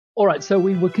All right, so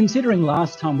we were considering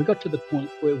last time, we got to the point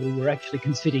where we were actually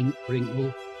considering,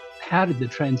 well, how did the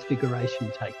Transfiguration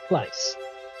take place?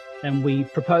 And we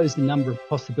proposed a number of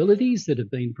possibilities that have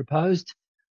been proposed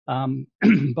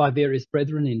by various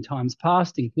brethren in times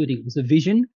past, including it was a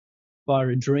vision via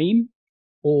a dream,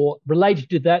 or related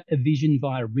to that, a vision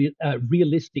via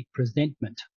realistic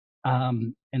presentment.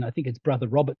 And I think it's Brother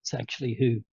Roberts actually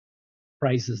who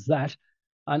phrases that.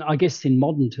 And I guess in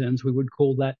modern terms, we would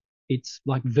call that it's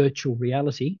like virtual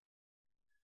reality.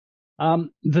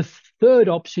 The third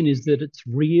option is that it's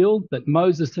real, that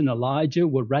Moses and Elijah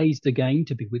were raised again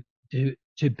to be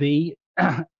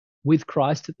with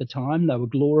Christ at the time. They were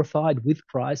glorified with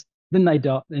Christ. Then they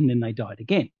died, and then they died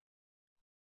again.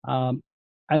 And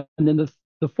then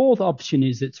the fourth option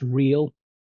is it's real,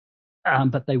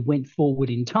 but they went forward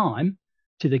in time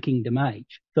to the kingdom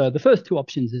age. So the first two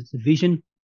options is a vision.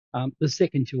 The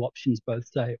second two options both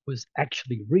say it was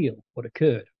actually real, what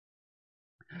occurred.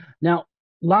 Now,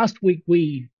 last week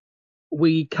we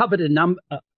covered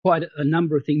quite a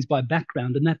number of things by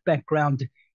background, and that background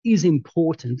is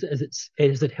important as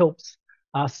it helps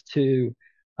us to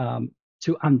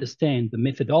understand the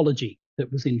methodology that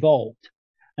was involved.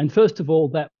 And first of all,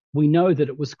 that we know that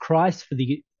it was Christ for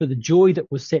the joy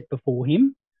that was set before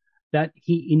him, that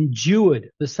he endured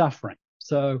the suffering.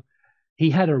 So he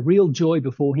had a real joy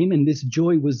before him, and this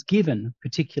joy was given,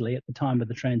 particularly at the time of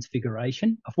the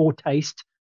Transfiguration, a foretaste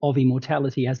of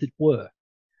immortality, as it were.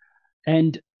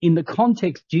 And in the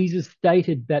context, Jesus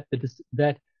stated that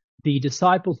the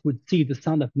disciples would see the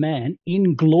Son of Man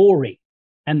in glory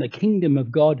and the kingdom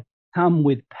of God come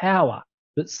with power,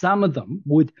 that some of them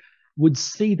would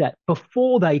see that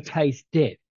before they taste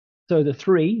death. So the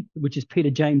three, which is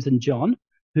Peter, James, and John,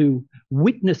 who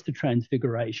witnessed the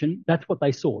Transfiguration, that's what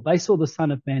they saw. They saw the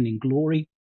Son of Man in glory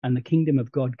and the kingdom of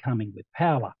God coming with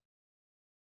power.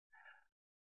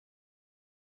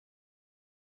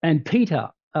 And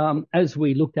Peter, as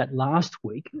we looked at last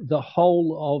week, the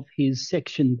whole of his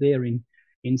section there in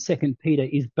 2 Peter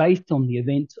is based on the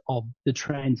events of the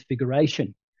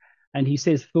Transfiguration. And he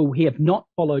says, "For we have not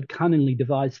followed cunningly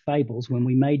devised fables when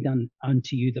we made known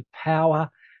unto you the power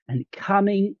and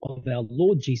coming of our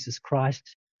Lord Jesus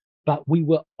Christ, but we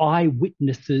were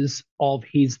eyewitnesses of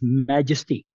his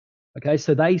majesty." Okay,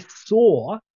 so they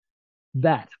saw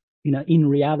that, in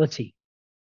reality.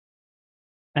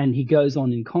 And he goes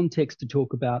on in context to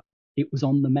talk about it was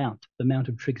on the Mount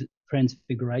of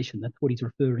Transfiguration. That's what he's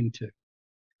referring to.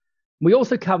 We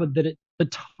also covered that the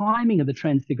timing of the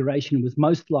Transfiguration was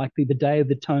most likely the Day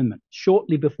of Atonement,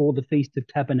 shortly before the Feast of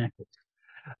Tabernacles,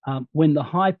 when the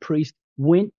high priest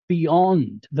went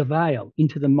beyond the veil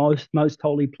into the most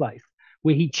holy place,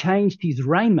 where he changed his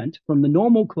raiment from the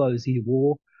normal clothes he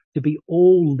wore to be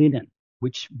all linen,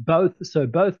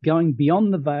 both going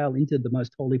beyond the veil into the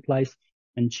most holy place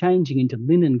and changing into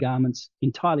linen garments,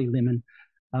 entirely linen,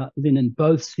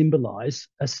 both symbolize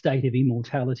a state of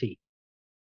immortality.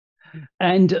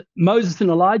 And Moses and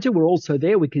Elijah were also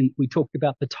there. We talked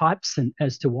about the types and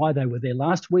as to why they were there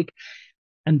last week,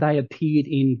 and they appeared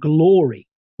in glory,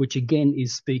 which again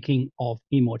is speaking of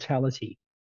immortality.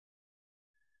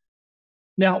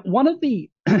 Now, one of the,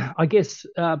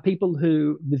 people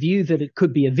who view that it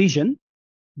could be a vision,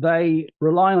 they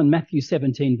rely on Matthew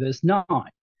 17, verse 9,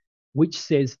 which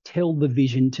says, "Tell the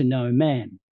vision to no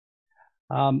man."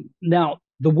 Now,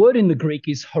 the word in the Greek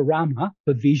is harama,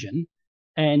 for vision,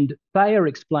 and Thayer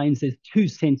explains there's two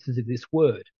senses of this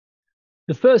word.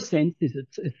 The first sense is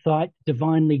it's a sight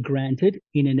divinely granted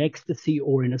in an ecstasy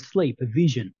or in a sleep, a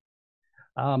vision.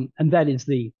 And that is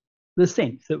the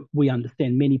sense that we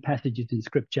understand. Many passages in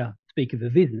Scripture speak of a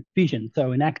vision.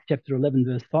 So in Acts chapter 11,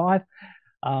 verse 5,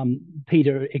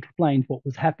 Peter explains what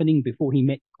was happening before he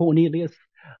met Cornelius.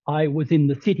 "I was in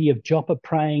the city of Joppa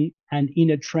praying, and in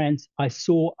a trance I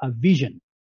saw a vision,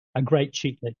 a great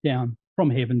sheet let down from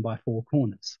heaven by four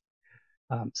corners."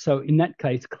 So in that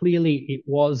case, clearly it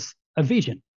was a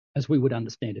vision, as we would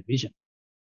understand a vision.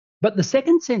 But the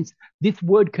second sense, this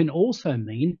word can also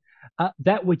mean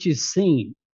that which is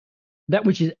seen, that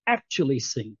which is actually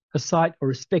seen, a sight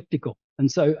or a spectacle. And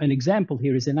so an example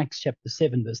here is in Acts chapter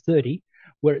 7, verse 30,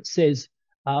 where it says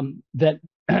that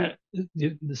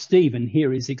Stephen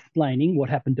here is explaining what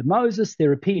happened to Moses.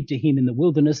 "There appeared to him in the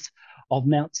wilderness of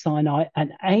Mount Sinai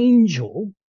an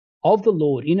angel of the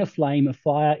Lord in a flame of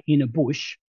fire in a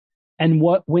bush. And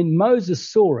when Moses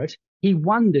saw it, he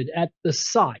wondered at the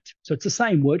sight." So it's the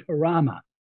same word, harama.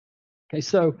 Okay,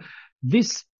 so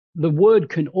the word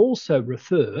can also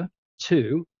refer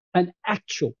to an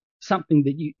actual, something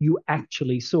that you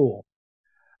actually saw.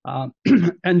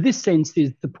 And this sense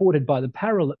is supported by the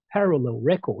parallel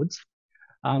records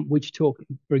which talk,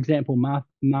 for example, Mark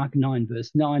 9,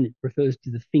 verse 9, it refers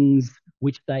to the things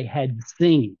which they had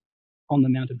seen on the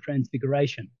Mount of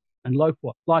Transfiguration. And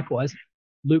likewise,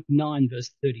 Luke 9, verse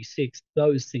 36,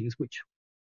 those things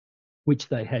which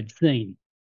they had seen.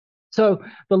 So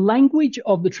the language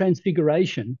of the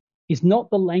Transfiguration is not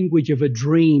the language of a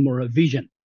dream or a vision.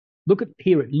 Look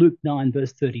here at Luke 9,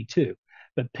 verse 32.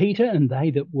 But Peter and they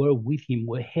that were with him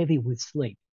were heavy with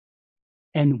sleep.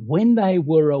 And when they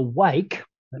were awake,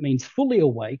 that means fully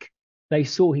awake, they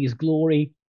saw his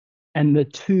glory, and the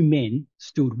two men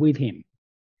stood with him.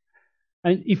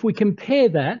 And if we compare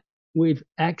that with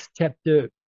Acts chapter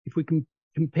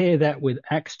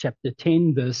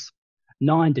 10, verse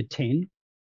 9 to 10,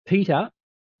 Peter,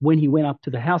 when he went up to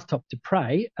the housetop to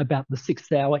pray about the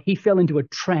 6th hour, he fell into a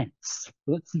trance.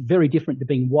 Well, that's very different to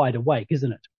being wide awake,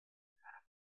 isn't it?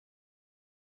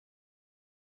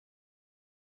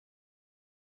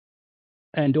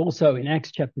 And also in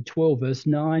Acts chapter 12, verse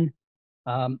 9,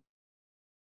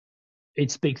 it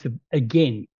speaks of,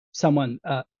 again, someone,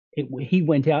 he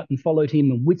went out and followed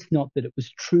him and wist not that it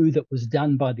was true that was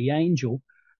done by the angel,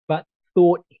 but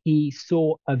thought he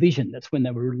saw a vision. That's when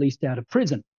they were released out of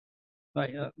prison.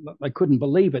 They couldn't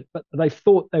believe it, but they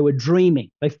thought they were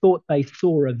dreaming. They thought they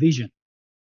saw a vision.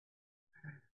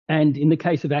 And in the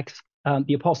case of Acts,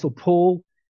 the Apostle Paul,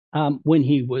 when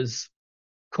he was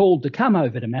called to come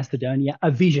over to Macedonia, a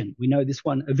vision. We know this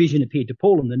one, a vision appeared to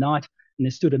Paul in the night, and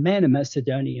there stood a man in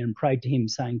Macedonia and prayed to him,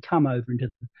 saying, come over into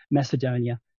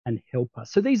Macedonia and help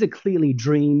us. So these are clearly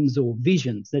dreams or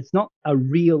visions. That's not a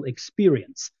real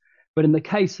experience. But in the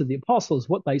case of the apostles,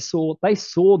 what they saw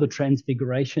the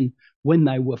Transfiguration when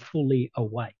they were fully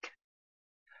awake.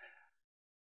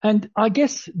 And I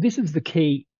guess this is the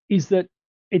key, is that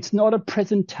it's not a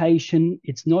presentation,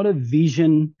 it's not a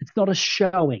vision, it's not a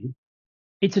showing,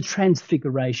 it's a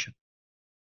transfiguration.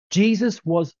 Jesus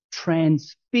was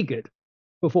transfigured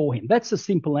before him. That's a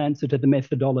simple answer to the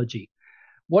methodology.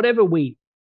 Whatever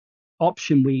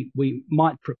option we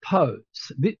might propose,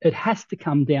 it has to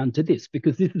come down to this,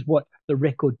 because this is what the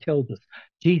record tells us.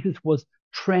 Jesus was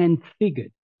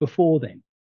transfigured before them.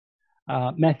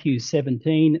 Matthew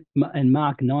 17 and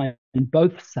Mark 9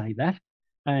 both say that.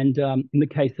 And in the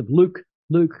case of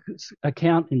Luke's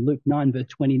account in Luke 9, verse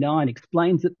 29,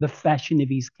 explains that the fashion of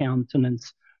his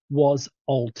countenance was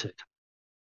altered.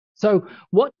 So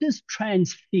what does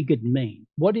transfigured mean?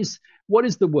 What is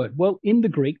the word? Well, in the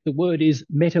Greek, the word is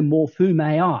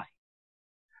metamorphumai.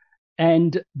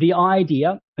 And the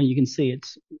idea, and you can see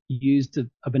it's used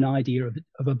of an idea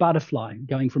of a butterfly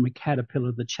going from a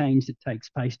caterpillar, the change that takes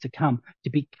place to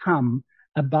become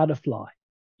a butterfly.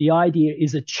 The idea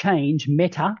is a change,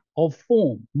 meta, of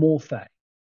form, morphe.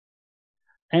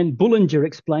 And Bullinger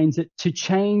explains it to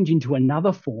change into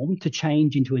another form, to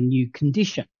change into a new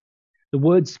condition. The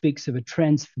word speaks of a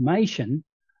transformation,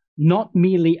 not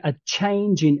merely a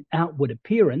change in outward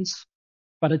appearance,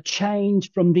 but a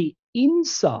change from the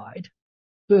inside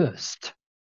first.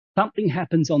 Something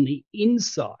happens on the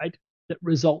inside that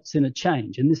results in a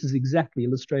change. And this is exactly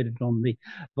illustrated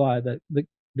via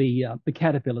the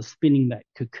caterpillar spinning that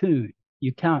cocoon.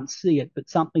 You can't see it, but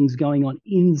something's going on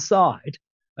inside,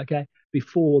 okay,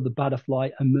 before the butterfly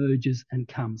emerges and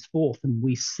comes forth, and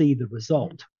we see the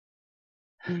result.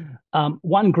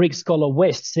 One Greek scholar,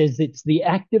 West, says it's the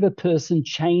act of a person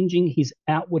changing his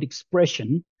outward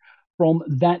expression from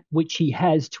that which he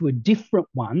has to a different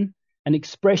one, an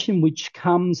expression which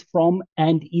comes from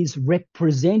and is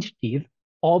representative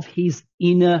of his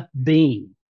inner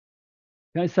being.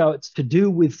 Okay, so it's to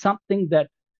do with something that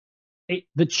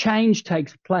the change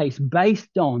takes place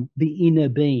based on the inner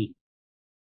being.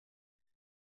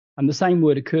 And the same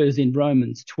word occurs in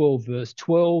Romans 12, verse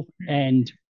 12,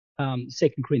 and 2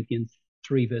 Corinthians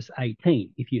 3, verse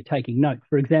 18, if you're taking note.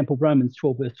 For example, Romans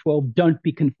 12, verse 12, don't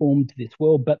be conformed to this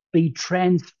world, but be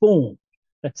transformed.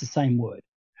 That's the same word.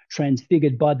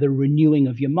 Transfigured by the renewing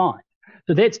of your mind.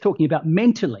 So that's talking about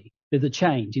mentally, there's a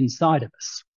change inside of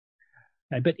us.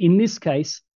 Okay, but in this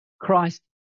case, Christ,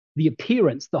 the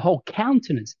appearance, the whole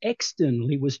countenance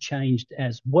externally was changed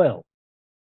as well.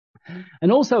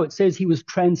 And also it says he was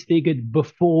transfigured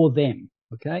before them.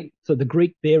 Okay, so the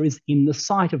Greek there is in the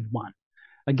sight of one.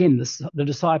 Again, the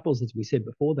disciples, as we said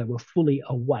before, they were fully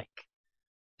awake.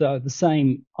 So the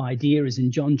same idea is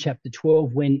in John chapter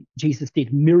 12 when Jesus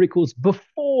did miracles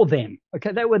before them.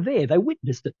 Okay, they were there, they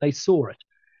witnessed it, they saw it.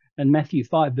 And Matthew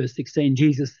 5, verse 16,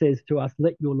 Jesus says to us,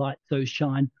 let your light so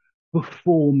shine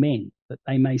before men that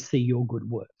they may see your good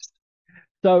works.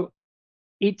 So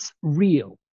it's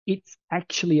real. It's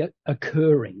actually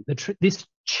occurring. This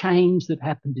change that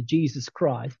happened to Jesus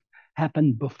Christ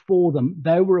happened before them.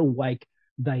 They were awake.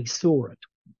 They saw it.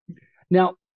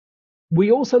 Now,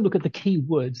 we also look at the key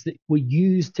words that were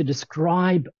used to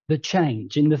describe the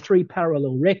change. In the three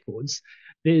parallel records,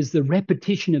 there's the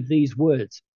repetition of these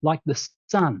words, like the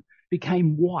sun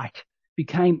became white,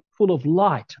 became full of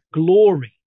light,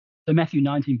 glory. So Matthew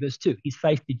 19, verse 2, his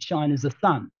face did shine as the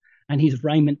sun, and his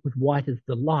raiment was white as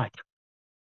the light.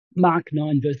 Mark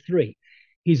 9, verse 3,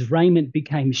 his raiment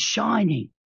became shining,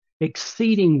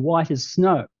 exceeding white as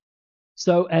snow,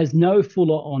 so as no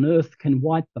fuller on earth can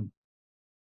white them.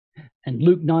 And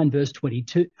Luke 9, verse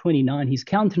 29, his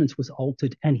countenance was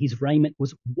altered and his raiment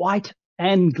was white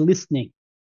and glistening.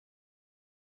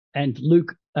 And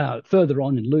Luke, further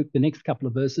on in Luke, the next couple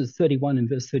of verses, 31 and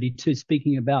verse 32,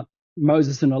 speaking about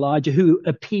Moses and Elijah who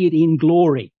appeared in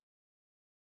glory,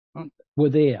 were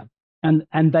there,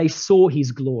 and they saw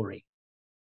his glory.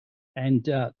 And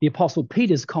the Apostle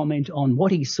Peter's comment on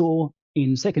what he saw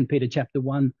in 2 Peter chapter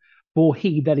 1, for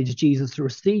he, that is Jesus,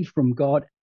 received from God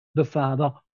the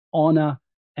Father honor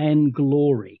and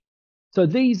glory. So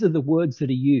these are the words that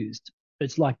are used.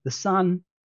 It's like the sun,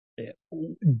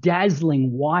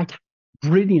 dazzling white,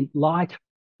 brilliant light,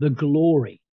 the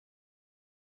glory.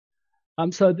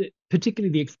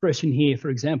 Particularly the expression here, for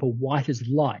example, white as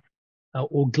light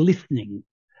or glistening.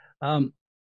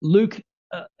 Luke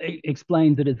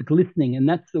explains it as glistening, and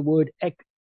that's the word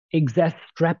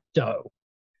exastrapto,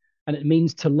 and it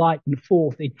means to lighten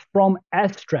forth. It's from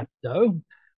astrapto,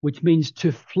 which means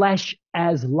to flash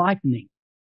as lightning.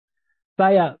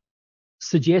 Thayer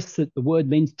suggests that the word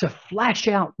means to flash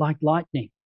out like lightning.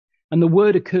 And the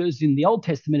word occurs in the Old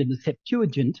Testament in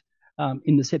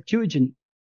the Septuagint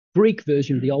Greek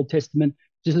version of the Old Testament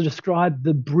to describe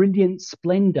the brilliant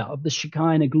splendor of the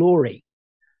Shekinah glory.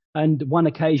 And one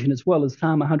occasion as well as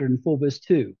Psalm 104 verse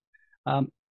 2,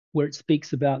 where it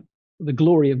speaks about the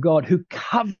glory of God, who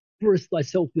covereth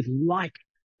thyself with light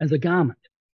as a garment,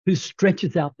 who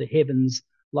stretches out the heavens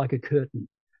like a curtain.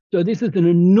 So this is an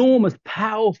enormous,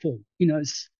 powerful,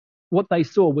 what they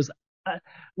saw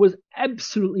was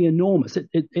absolutely enormous.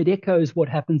 It echoes what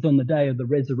happens on the day of the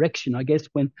resurrection, I guess,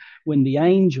 when the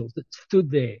angels that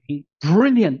stood there in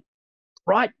brilliant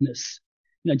brightness,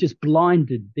 just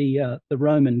blinded the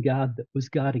Roman guard that was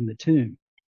guarding the tomb.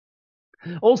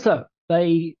 Also,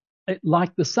 they,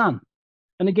 like the sun,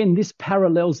 and again, this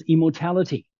parallels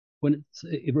immortality when it's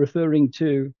referring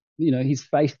to, his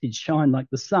face did shine like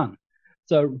the sun.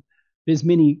 So there's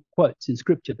many quotes in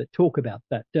scripture that talk about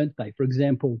that, don't they? For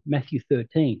example, Matthew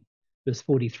 13, verse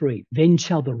 43, then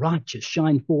shall the righteous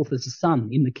shine forth as the sun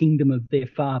in the kingdom of their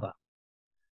Father.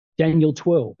 Daniel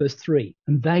 12, verse 3,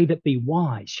 and they that be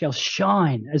wise shall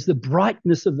shine as the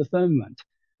brightness of the firmament,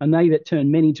 and they that turn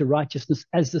many to righteousness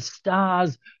as the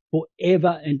stars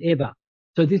forever and ever.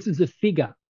 So this is a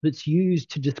figure that's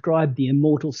used to describe the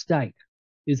immortal state,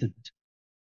 isn't it?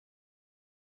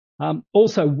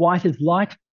 Also, white as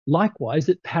light, likewise,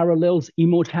 it parallels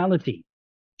immortality.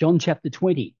 John chapter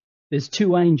 20, there's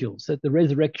two angels at the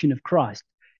resurrection of Christ,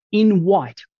 in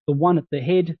white, the one at the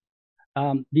head,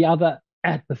 the other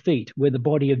at the feet, where the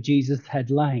body of Jesus had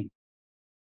lain.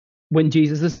 When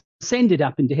Jesus ascended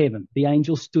up into heaven, the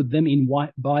angels stood them in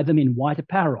white, by them in white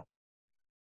apparel.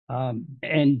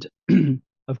 And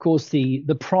of course,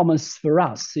 the promise for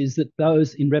us is that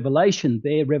those in Revelation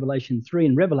there, Revelation 3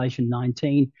 and Revelation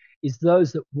 19, is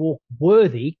those that walk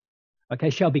worthy,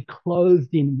 shall be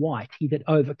clothed in white. He that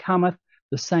overcometh,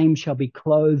 the same shall be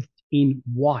clothed in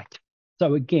white.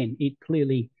 So again, it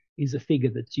clearly is a figure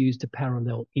that's used to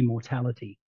parallel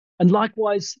immortality. And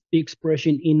likewise, the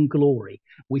expression in glory.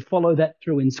 We follow that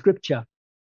through in scripture,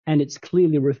 and it's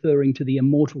clearly referring to the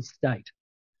immortal state.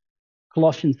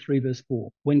 Colossians 3 verse 4,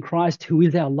 when Christ, who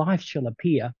is our life, shall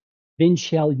appear, then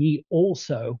shall ye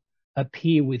also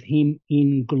appear with him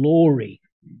in glory.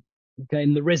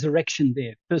 In the resurrection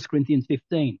there, 1 Corinthians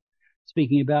 15,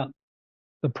 speaking about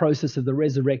the process of the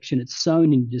resurrection. It's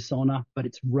sown in dishonor, but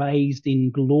it's raised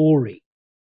in glory.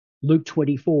 Luke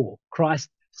 24, Christ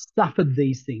suffered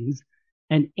these things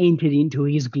and entered into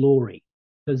his glory.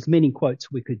 There's many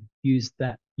quotes we could use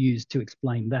to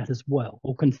explain that as well,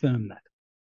 or confirm that.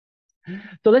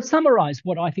 So let's summarize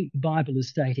what I think the Bible is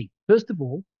stating. First of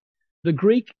all, the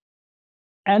Greek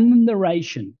and the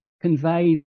narration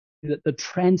convey that the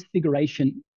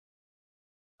transfiguration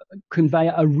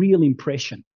convey a real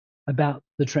impression about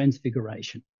the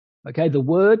transfiguration. The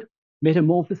word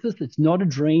metamorphosis, it's not a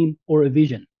dream or a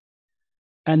vision.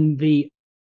 And the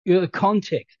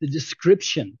context, the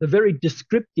description, the very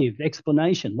descriptive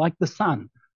explanation, like the sun,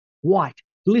 white,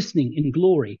 glistening in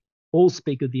glory, all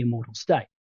speak of the immortal state.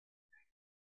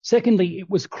 Secondly, it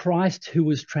was Christ who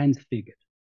was transfigured.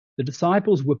 The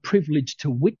disciples were privileged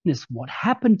to witness what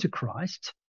happened to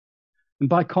Christ, And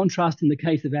by contrast, in the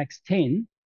case of Acts 10,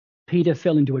 Peter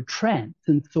fell into a trance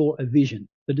and saw a vision.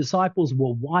 The disciples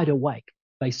were wide awake.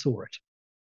 They saw it.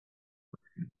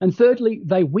 And thirdly,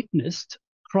 they witnessed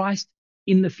Christ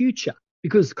in the future,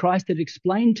 because Christ had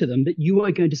explained to them that you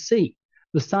are going to see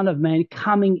the Son of Man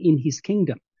coming in his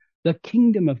kingdom. The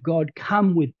kingdom of God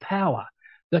come with power.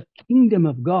 The kingdom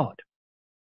of God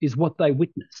is what they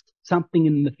witnessed, something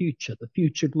in the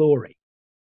future glory.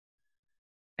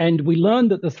 And we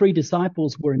learned that the three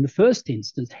disciples were, in the first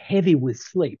instance, heavy with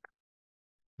sleep,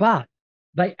 but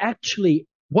they actually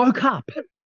woke up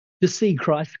to see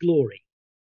Christ's glory.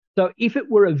 So if it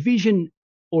were a vision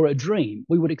or a dream,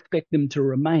 we would expect them to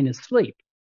remain asleep,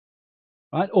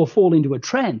 right? Or fall into a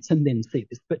trance and then see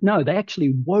this. But no, they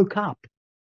actually woke up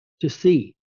to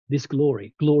see this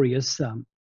glorious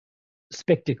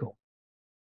spectacle.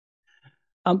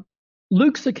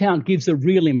 Luke's account gives a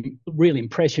real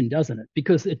impression, doesn't it?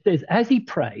 Because it says, as he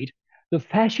prayed, the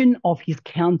fashion of his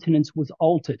countenance was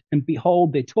altered, and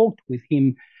behold, there talked with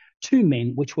him two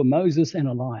men, which were Moses and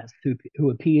Elias, who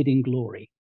appeared in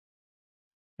glory.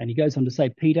 And he goes on to say,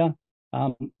 Peter,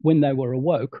 when they were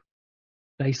awoke,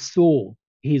 they saw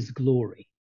his glory.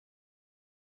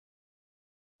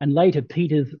 And later,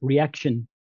 Peter's reaction,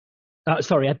 at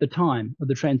the time of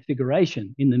the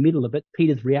Transfiguration, in the middle of it,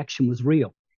 Peter's reaction was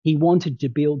real. He wanted to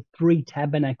build 3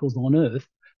 tabernacles on earth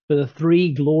for the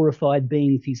 3 glorified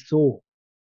beings he saw.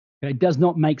 Okay, it does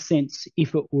not make sense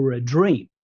if it were a dream.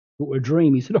 If it were a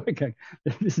dream, he said, okay,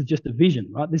 this is just a vision,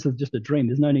 right? This is just a dream.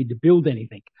 There's no need to build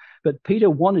anything. But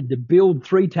Peter wanted to build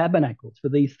 3 tabernacles for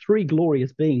these 3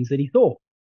 glorious beings that he saw.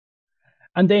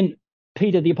 And then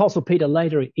Peter, the Apostle Peter,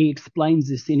 later, he explains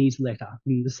this in his letter,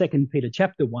 in the 2 Peter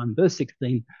chapter 1, verse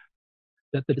 16,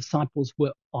 that the disciples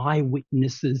were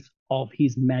eyewitnesses of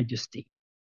his majesty,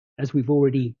 as we've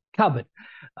already covered.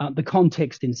 The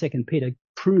context in 2 Peter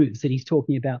proves that he's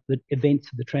talking about the events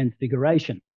of the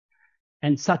Transfiguration.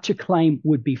 And such a claim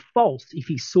would be false if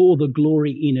he saw the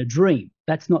glory in a dream.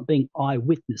 That's not being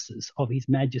eyewitnesses of his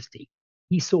majesty.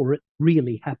 He saw it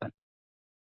really happen.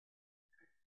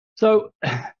 So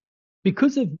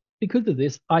because of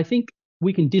this, I think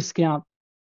we can discount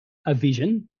a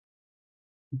vision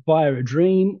via a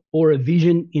dream or a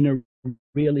vision in a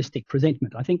realistic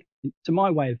presentment. I think, to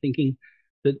my way of thinking,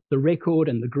 that the record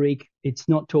and the Greek, it's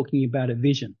not talking about a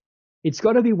vision. It's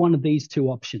got to be one of these 2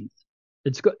 options.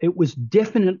 It was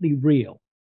definitely real.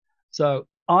 So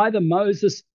either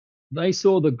Moses, they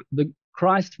saw the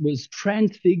Christ was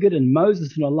transfigured, and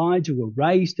Moses and Elijah were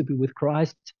raised to be with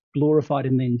Christ, glorified,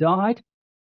 and then died,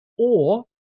 or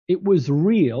it was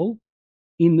real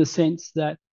in the sense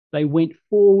that they went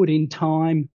forward in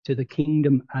time to the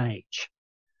kingdom age.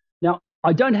 Now,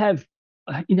 I don't have,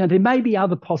 there may be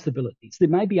other possibilities. There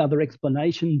may be other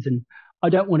explanations, and I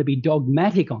don't want to be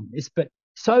dogmatic on this, but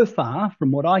so far,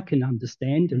 from what I can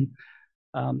understand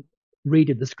and read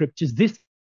of the scriptures, this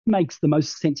makes the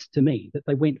most sense to me, that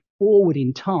they went forward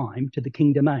in time to the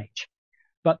kingdom age.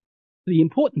 But the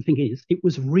important thing is, it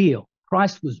was real.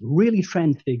 Christ was really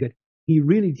transfigured. He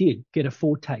really did get a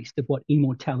foretaste of what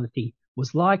immortality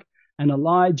was like, and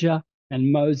Elijah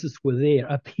and Moses were there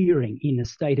appearing in a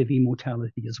state of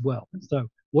immortality as well. So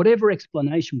whatever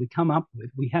explanation we come up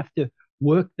with, we have to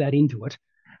work that into it.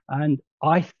 And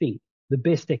I think the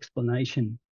best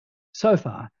explanation so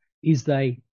far is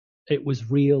it was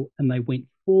real, and they went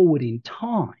forward in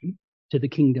time to the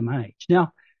kingdom age.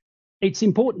 Now, it's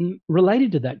important,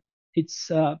 related to that,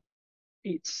 it's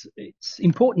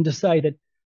important to say that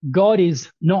God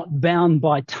is not bound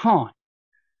by time.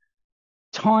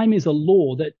 Time is a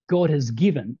law that God has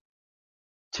given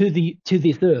to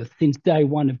this earth since day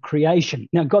one of creation.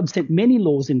 Now, God set many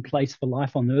laws in place for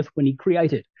life on earth when he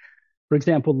created. For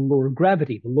example, the law of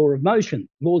gravity, the law of motion,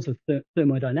 laws of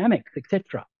thermodynamics,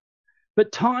 etc.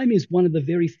 But time is one of the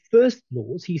very first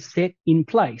laws he set in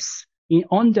place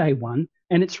on day one,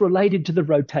 and it's related to the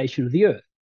rotation of the earth.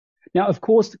 Now, of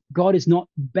course, God is not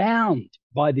bound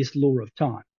by this law of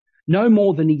time, no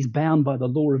more than he's bound by the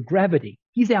law of gravity.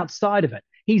 He's outside of it.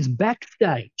 He's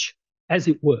backstage, as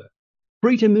it were,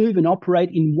 free to move and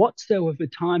operate in whatsoever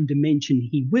time dimension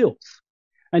he wills.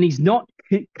 And he's not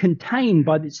contained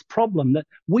by this problem that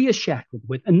we are shackled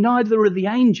with, and neither are the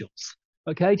angels.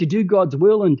 Okay, to do God's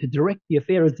will and to direct the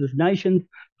affairs of nations,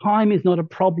 time is not a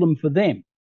problem for them.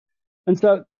 And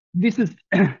so this is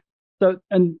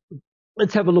and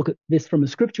let's have a look at this from a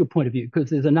scriptural point of view, because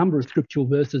there's a number of scriptural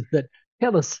verses that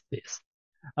tell us this.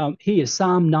 Here,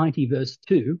 Psalm 90, verse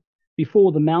 2,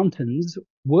 before the mountains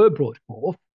were brought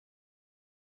forth,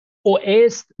 or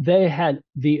erst thou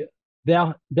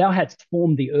hadst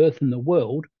formed the earth and the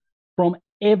world, from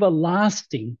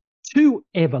everlasting to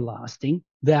everlasting,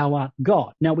 thou art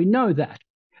God. Now we know that.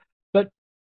 But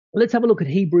let's have a look at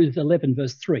Hebrews 11,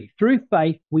 verse 3. Through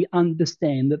faith, we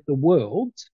understand that the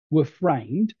worlds were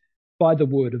framed by the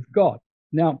word of God.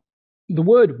 Now, the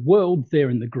word world there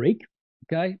in the Greek,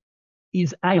 okay,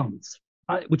 is aeons,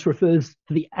 which refers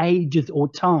to the ages or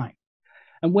time.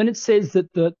 And when it says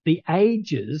that the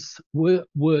ages were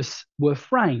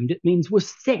framed, it means were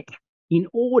set in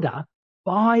order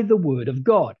by the word of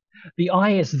God. The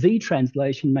ISV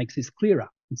translation makes this clearer.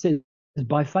 It says,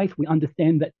 by faith we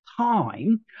understand that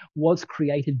time was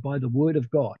created by the word of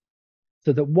God,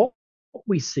 so that what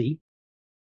we see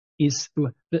is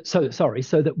so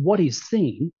that what is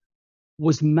seen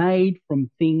was made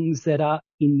from things that are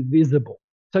invisible.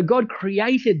 So God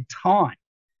created time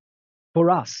for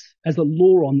us as a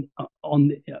law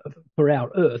for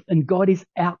our earth, and God is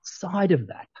outside of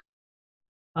that.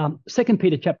 2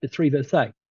 Peter chapter 3, verse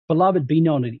 8. Beloved, be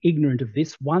not ignorant of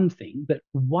this one thing, that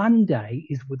one day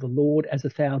is with the Lord as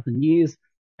 1,000 years,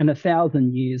 and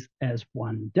 1,000 years as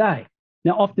one day.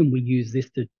 Now, often we use this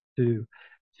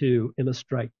to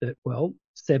illustrate that, well,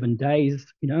 7 days,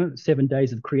 7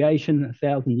 days of creation,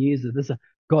 1,000 years, there's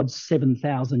God's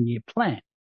 7,000-year plan.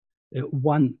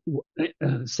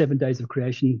 7 days of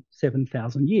creation,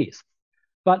 7,000 years.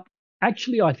 But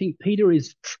actually, I think Peter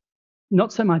is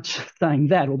not so much saying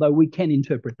that, although we can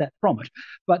interpret that from it,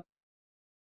 but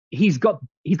he's got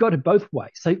it both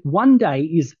ways. So one day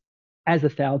is as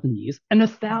 1,000 years, and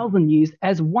 1,000 years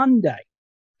as one day.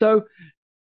 So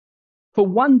for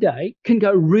one day can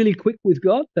go really quick with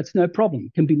God. That's no problem.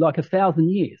 It can be like 1,000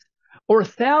 years, or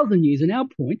 1,000 years in our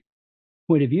point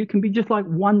of view can be just like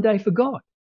one day for God.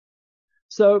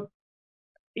 So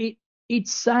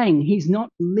it's saying he's not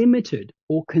limited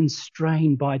or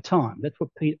constrained by time. That's what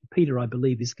Peter, I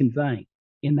believe, is conveying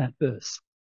in that verse.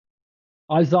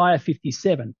 Isaiah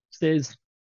 57 says,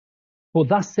 for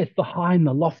thus saith the high and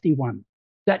the lofty one,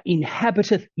 that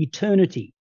inhabiteth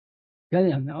eternity.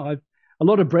 Okay, a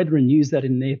lot of brethren use that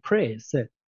in their prayers, that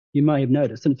you may have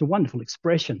noticed, and it's a wonderful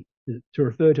expression to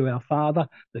refer to our Father,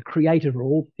 the creator of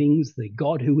all things, the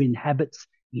God who inhabits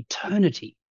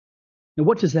eternity. Now,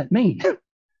 what does that mean?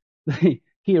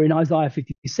 Here in Isaiah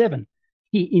 57,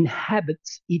 he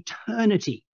inhabits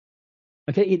eternity.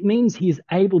 Okay, it means he is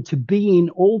able to be in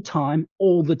all time,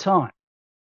 all the time.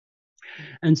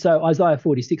 And so Isaiah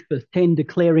 46, verse 10,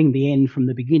 declaring the end from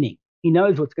the beginning. He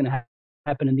knows what's going to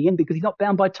happen in the end because he's not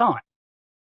bound by time.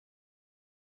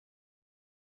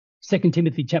 2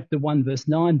 Timothy chapter 1, verse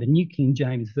 9, the New King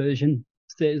James Version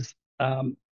says,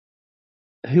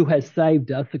 who has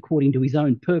saved us according to his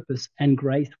own purpose and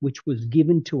grace, which was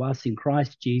given to us in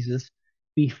Christ Jesus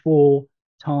before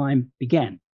time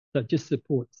began. So it just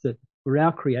supports that for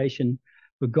our creation,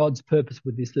 for God's purpose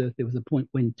with this earth, there was a point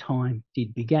when time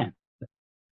did begin.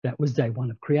 That was day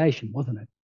one of creation, wasn't it?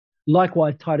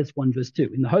 Likewise, Titus 1, verse 2,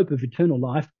 in the hope of eternal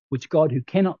life, which God, who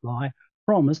cannot lie,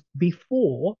 promised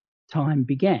before time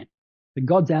began. But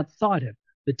God's outside of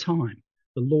the time,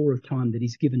 the law of time that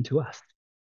he's given to us.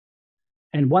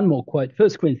 And one more quote, 1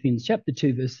 Corinthians chapter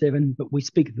 2, verse 7, but we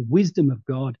speak of the wisdom of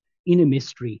God in a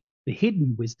mystery, the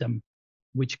hidden wisdom,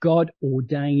 which God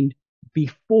ordained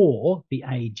before the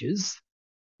ages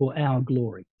for our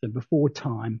glory. So before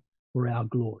time for our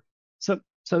glory.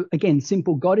 So again,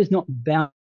 simple, God is not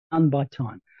bound by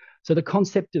time. So the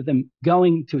concept of them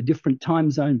going to a different time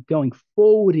zone, going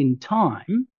forward in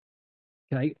time,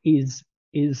 okay, is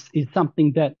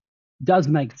something that does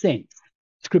make sense,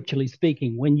 scripturally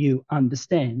speaking, when you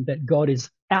understand that God is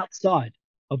outside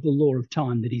of the law of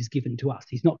time that he's given to us.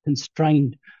 He's not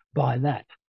constrained by that.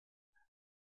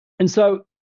 And so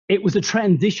it was a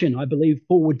transition, I believe,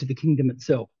 forward to the kingdom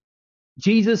itself.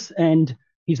 Jesus and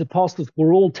his apostles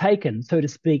were all taken, so to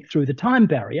speak, through the time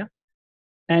barrier.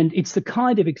 And it's the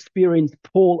kind of experience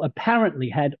Paul apparently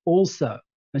had also.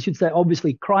 I should say,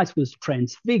 obviously, Christ was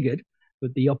transfigured,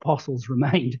 but the apostles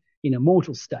remained in a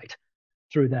mortal state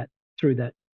through that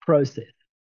process.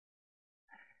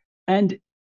 And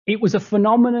it was a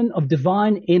phenomenon of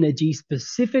divine energy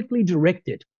specifically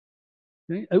directed.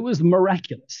 Okay? It was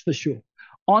miraculous, for sure,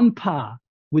 on par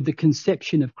with the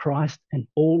conception of Christ and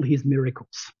all his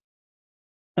miracles.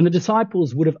 And the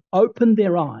disciples would have opened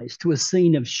their eyes to a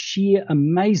scene of sheer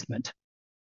amazement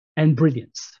and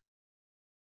brilliance.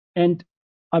 And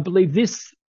I believe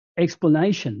this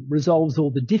explanation resolves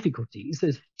all the difficulties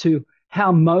as to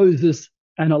how Moses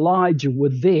and Elijah were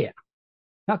there.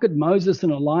 How could Moses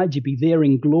and Elijah be there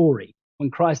in glory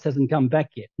when Christ hasn't come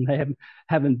back yet and they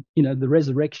haven't, the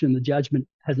resurrection and the judgment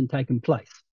hasn't taken place?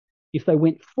 If they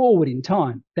went forward in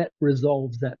time, that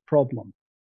resolves that problem.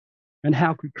 And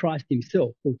how could Christ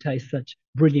himself foretaste such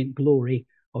brilliant glory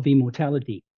of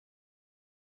immortality.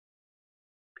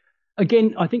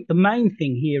 Again, I think the main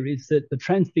thing here is that the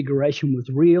transfiguration was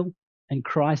real and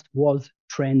Christ was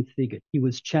transfigured. He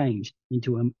was changed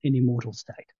into an immortal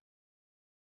state.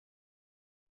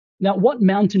 Now, what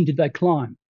mountain did they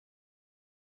climb?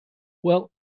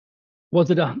 Well, was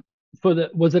it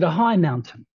a high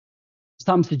mountain?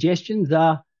 Some suggestions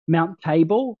are Mount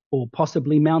Tabor or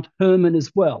possibly Mount Hermon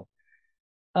as well.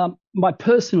 My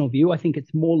personal view, I think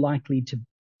it's more likely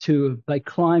they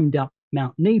climbed up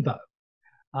Mount Nebo,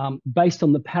 based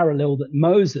on the parallel that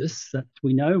Moses, that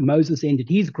we know, Moses ended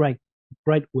his great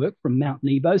work from Mount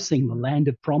Nebo, seeing the land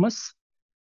of promise,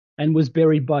 and was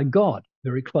buried by God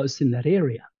very close in that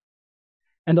area.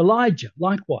 And Elijah,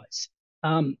 likewise,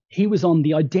 he was on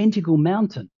the identical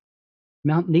mountain,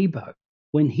 Mount Nebo,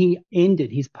 when he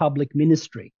ended his public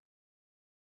ministry.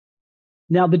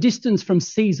 Now, the distance from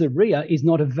Caesarea is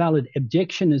not a valid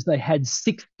objection, as they had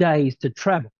 6 days to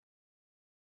travel.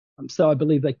 So I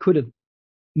believe they could have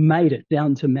made it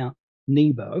down to Mount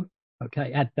Nebo,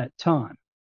 okay, at that time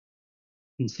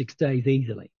in 6 days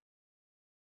easily.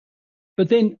 But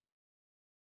then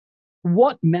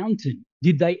what mountain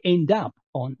did they end up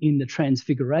on in the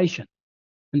Transfiguration?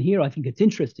 And here I think it's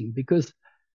interesting because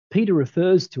Peter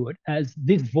refers to it as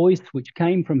this voice which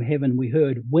came from heaven we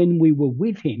heard when we were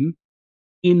with him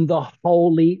in the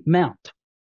holy mount.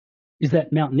 Is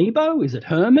that Mount Nebo? Is it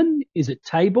Hermon? Is it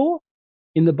Tabor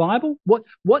in the Bible?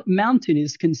 What mountain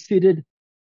is considered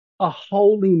a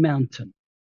holy mountain?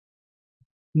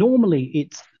 Normally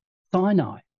it's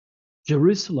Sinai,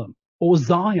 Jerusalem, or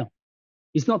Zion.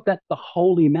 Is not that the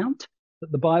holy mount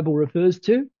that the Bible refers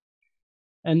to?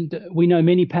 And we know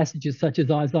many passages such as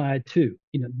Isaiah 2,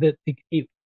 that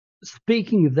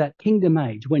speaking of that kingdom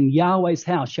age when Yahweh's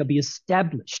house shall be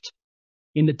established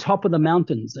in the top of the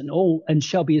mountains and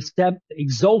shall be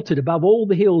exalted above all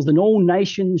the hills, and all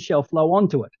nations shall flow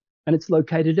onto it. And it's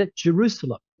located at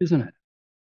Jerusalem, isn't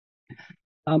it?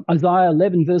 Isaiah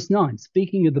 11 verse 9,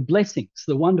 speaking of the blessings,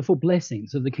 the wonderful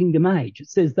blessings of the kingdom age, it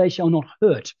says, they shall not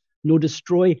hurt nor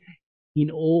destroy in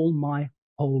all my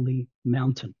holy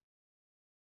mountain.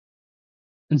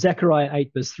 And Zechariah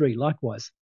 8 verse 3,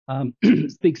 likewise,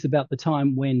 speaks about the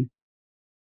time when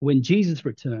Jesus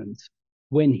returns,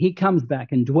 when he comes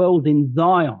back and dwells in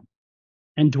Zion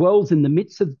and dwells in the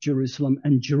midst of Jerusalem,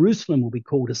 and Jerusalem will be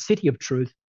called a city of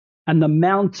truth, and the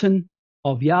mountain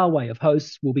of Yahweh of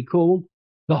hosts will be called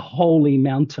the holy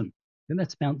mountain. And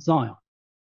that's Mount Zion.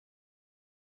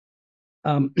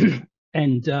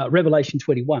 And Revelation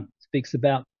 21 speaks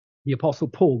about the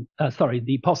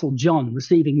Apostle John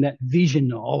receiving that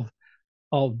vision of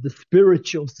the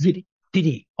spiritual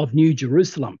city of New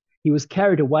Jerusalem. He was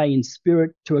carried away in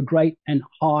spirit to a great and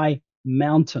high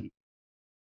mountain.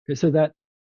 Okay, so that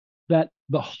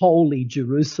the holy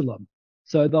Jerusalem.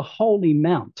 So the holy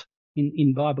mount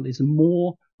in Bible is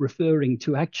more referring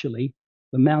to actually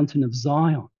the mountain of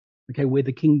Zion, okay, where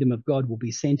the kingdom of God will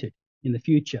be centered in the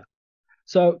future.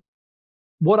 So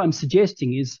what I'm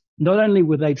suggesting is not only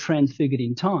were they transfigured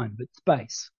in time, but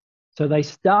space. So they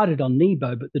started on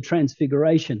Nebo, but the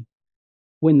transfiguration,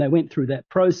 when they went through that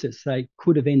process, they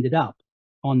could have ended up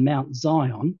on Mount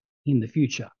Zion in the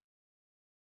future.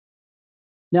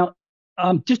 Now,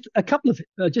 just a couple of,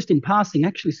 just in passing,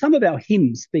 actually, some of our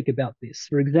hymns speak about this.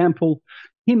 For example,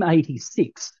 hymn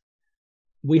 86,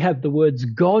 we have the words,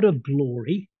 God of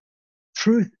glory,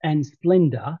 truth and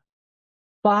splendor,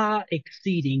 far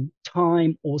exceeding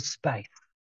time or space.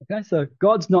 Okay, so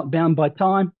God's not bound by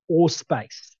time or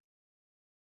space.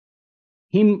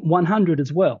 Hymn 100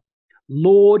 as well.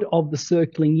 Lord of the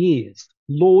circling years,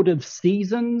 Lord of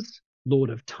seasons, Lord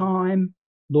of time,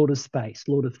 Lord of space,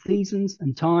 Lord of seasons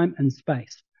and time and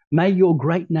space. May your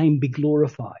great name be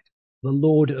glorified, the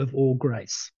Lord of all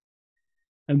grace.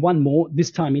 And one more,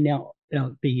 this time in a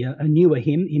newer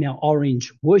hymn in our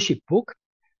orange worship book,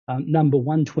 number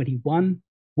 121.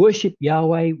 Worship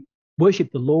Yahweh, worship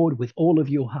the Lord with all of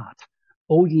your heart.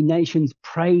 All ye nations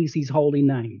praise his holy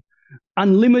name.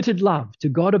 Unlimited love to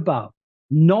God above,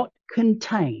 not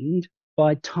contained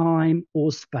by time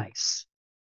or space.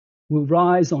 Will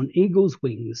rise on eagle's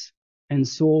wings and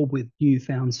soar with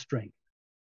newfound strength.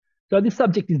 So this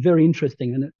subject is very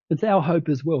interesting, and it's our hope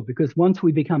as well, because once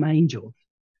we become angels,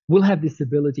 we'll have this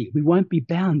ability. We won't be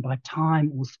bound by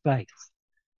time or space.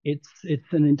 It's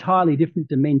an entirely different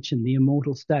dimension, the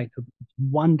immortal state. It's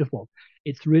wonderful.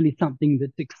 It's really something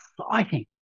that's exciting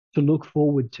to look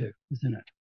forward to, isn't it?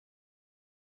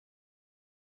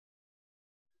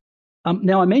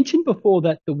 Now, I mentioned before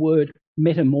that the word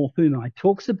metamorphomai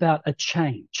talks about a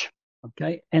change,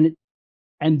 okay? And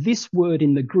this word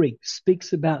in the Greek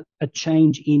speaks about a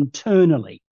change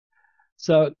internally.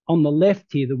 So on the left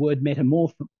here, the word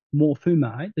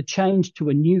metamorphume, the change to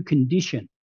a new condition,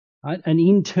 right? An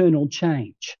internal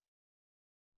change,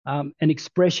 an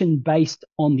expression based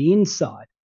on the inside.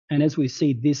 And as we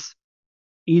see, this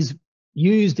is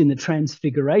used in the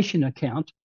Transfiguration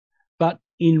account, but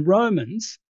in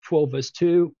Romans 12 verse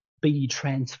 2, be ye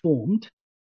transformed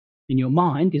in your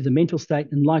mind is a mental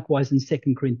state, and likewise in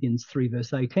 2 Corinthians 3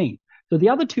 verse 18. So the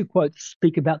other two quotes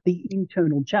speak about the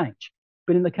internal change.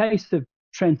 But in the case of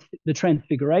the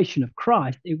Transfiguration of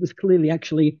Christ, it was clearly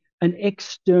actually an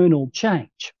external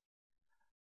change.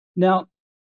 Now,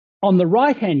 on the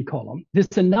right-hand column,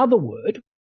 there's another word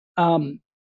in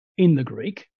the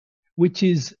Greek, which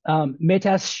is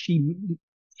metaschematizo.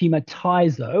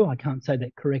 I can't say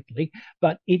that correctly,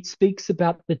 but it speaks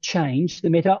about the change, the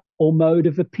meta or mode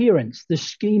of appearance, the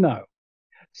schemo.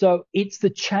 So it's the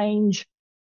change.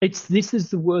 This is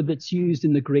the word that's used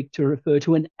in the Greek to refer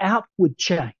to an outward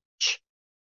change.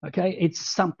 Okay, it's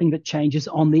something that changes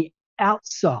on the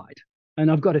outside.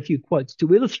 And I've got a few quotes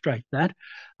to illustrate that.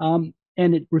 And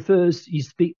it refers,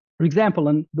 for example,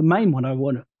 and the main one I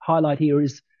want to highlight here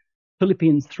is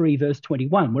Philippians 3 verse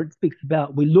 21, where it speaks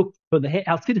about we look for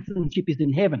our citizenship is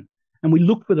in heaven, and we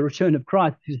look for the return of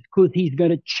Christ because he's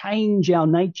going to change our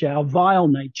nature, our vile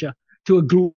nature, to a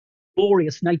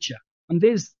glorious nature. And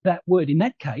there's that word. In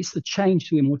that case, the change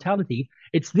to immortality,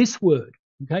 it's this word,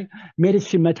 okay?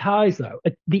 Metaschematizo,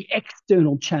 the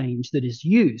external change that is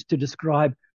used to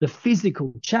describe the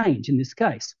physical change in this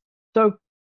case. So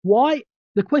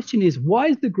the question is, why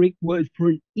is the Greek word for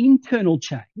an internal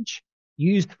change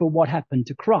used for what happened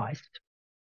to Christ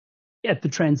at the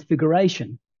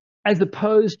Transfiguration, as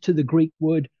opposed to the Greek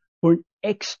word for an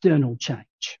external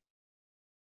change?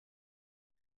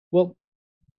 Well,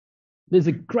 there's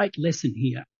a great lesson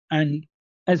here. And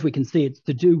as we can see, it's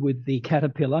to do with the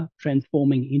caterpillar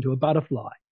transforming into a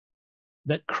butterfly.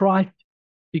 That Christ,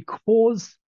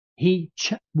 because he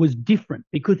was different,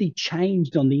 because he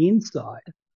changed on the inside,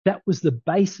 that was the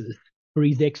basis for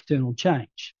his external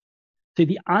change. So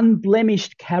the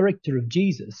unblemished character of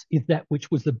Jesus is that which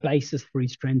was the basis for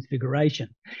his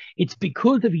transfiguration. It's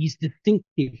because of his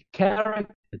distinctive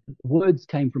character that the words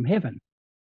came from heaven.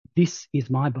 This is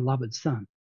my beloved Son,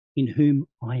 in whom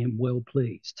I am well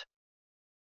pleased.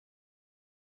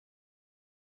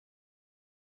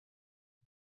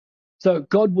 So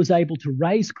God was able to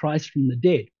raise Christ from the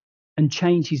dead and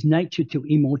change his nature to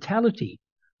immortality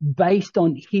based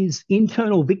on his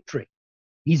internal victory,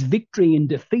 his victory in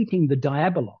defeating the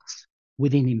diabolos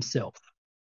within himself.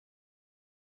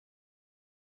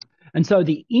 And so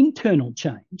the internal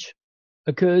change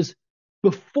occurs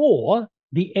before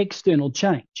the external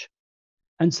change.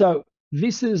 And so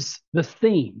this is the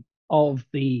theme of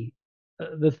the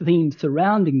theme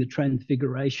surrounding the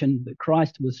Transfiguration that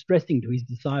Christ was stressing to his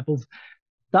disciples: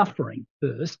 suffering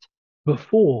first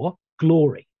before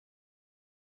glory.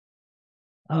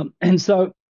 And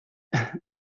so,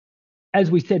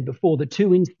 as we said before,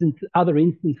 the other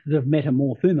instances of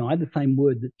metamorphume, the same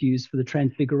word that's used for the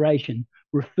Transfiguration,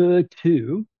 refer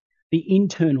to the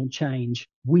internal change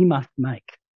we must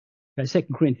make. Okay,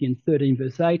 2 Corinthians 13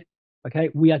 verse 8, okay,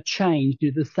 we are changed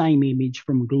to the same image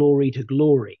from glory to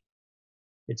glory.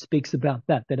 It speaks about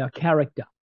that our character,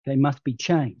 okay, must be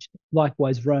changed.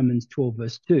 Likewise, Romans 12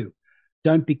 verse 2.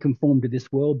 Don't be conformed to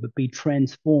this world, but be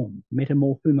transformed,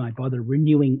 metamorphume, by the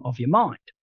renewing of your mind.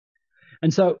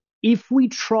 And so if we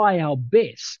try our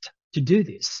best to do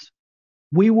this,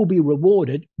 we will be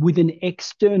rewarded with an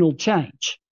external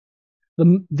change.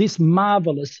 This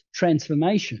marvelous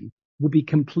transformation will be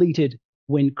completed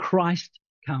when Christ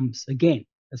comes again,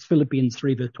 as Philippians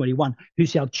 3 verse 21, who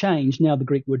shall change, now the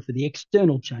Greek word for the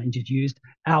external change is used,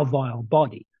 our vile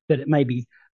body, that it may be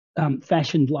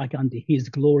fashioned like unto his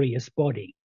glorious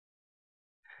body.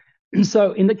 And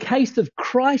so in the case of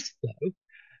Christ, though,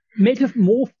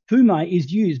 metamorphume is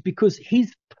used because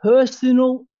his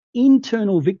personal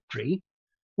internal victory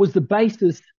was the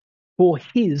basis for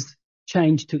his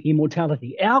change to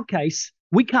immortality. Our case,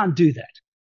 we can't do that.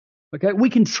 Okay, we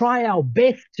can try our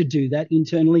best to do that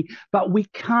internally, but we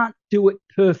can't do it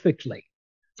perfectly.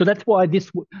 So that's why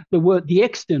the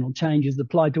external change is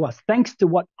applied to us. Thanks to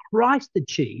what Christ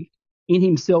achieved in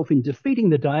himself in defeating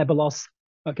the diabolos,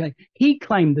 okay, he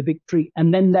claimed the victory,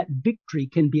 and then that victory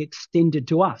can be extended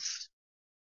to us.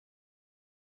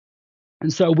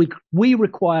 And so we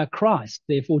require Christ,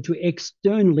 therefore, to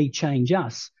externally change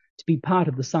us to be part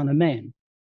of the Son of Man.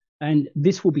 And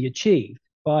this will be achieved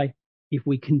by if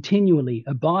we continually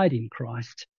abide in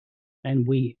Christ and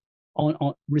we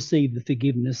receive the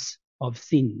forgiveness of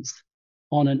sins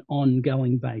on an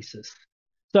ongoing basis.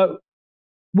 So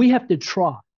we have to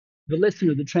try the lesson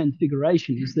of the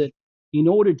Transfiguration is that in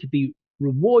order to be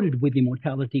rewarded with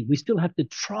immortality, we still have to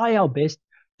try our best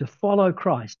to follow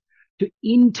Christ, to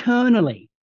internally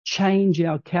change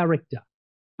our character.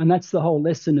 And that's the whole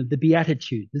lesson of the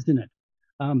Beatitudes, isn't it?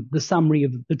 The summary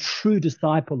of the true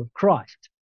disciple of Christ,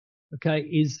 okay,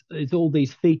 is all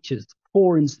these features.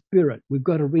 Poor in spirit, we've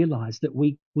got to realize that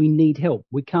we need help.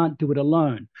 We can't do it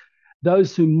alone.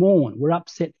 Those who mourn, we're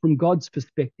upset from God's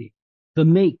perspective. The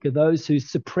meek are those who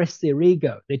suppress their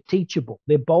ego. They're teachable.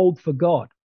 They're bold for God.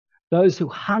 Those who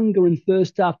hunger and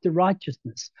thirst after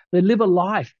righteousness. They live a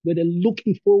life where they're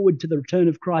looking forward to the return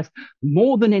of Christ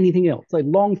more than anything else. They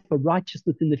long for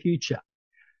righteousness in the future.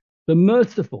 The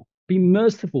merciful, be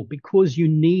merciful because you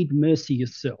need mercy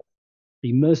yourself.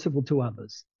 Be merciful to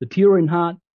others. The pure in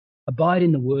heart, abide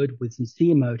in the word with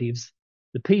sincere motives.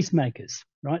 The peacemakers,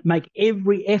 right? Make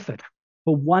every effort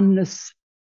for oneness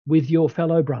with your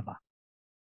fellow brother.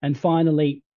 And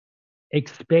finally,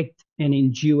 expect and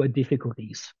endure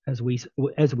difficulties as we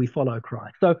follow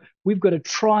Christ. So we've got to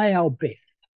try our best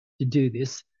to do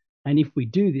this. And if we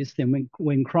do this, then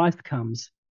when Christ comes,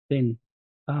 then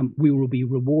we will be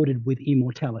rewarded with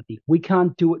immortality. We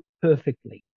can't do it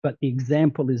perfectly, but the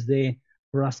example is there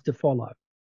for us to follow.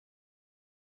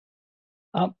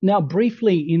 Now,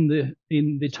 briefly in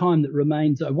the time that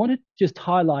remains, I want to just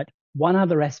highlight one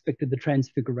other aspect of the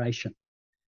Transfiguration,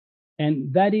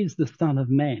 and that is the Son of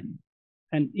Man.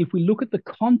 And if we look at the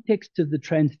context of the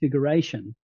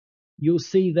Transfiguration, you'll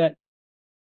see that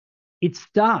it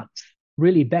starts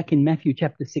really back in Matthew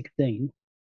chapter 16,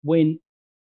 when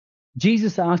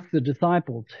Jesus asks the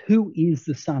disciples, "Who is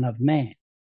the Son of Man?"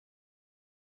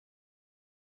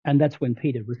 And that's when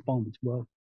Peter responds, "Well,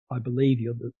 I believe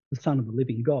you're the Son of the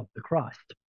living God, the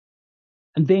Christ."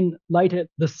 And then later,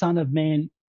 the Son of Man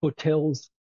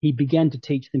he began to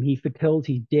teach them, he foretells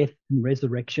his death and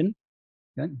resurrection.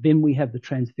 Okay? Then we have the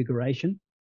Transfiguration.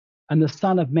 And the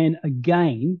Son of Man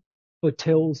again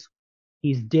foretells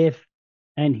his death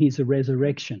and his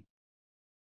resurrection.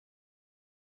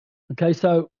 Okay,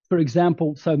 so for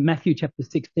example, Matthew chapter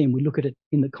 16, we look at it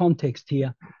in the context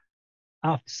here.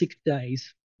 After 6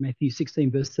 days, Matthew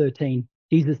 16, verse 13,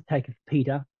 Jesus taketh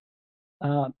Peter,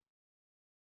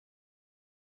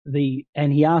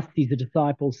 and he asked his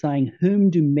disciples, saying,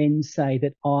 "Whom do men say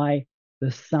that I,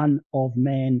 the Son of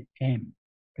Man, am?"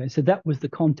 Okay, so that was the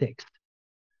context.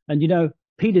 And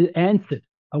Peter answered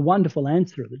a wonderful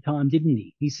answer at the time, didn't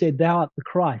he? He said, "Thou art the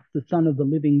Christ, the Son of the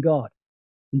living God."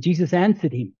 And Jesus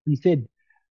answered him and said,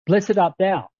 "Blessed art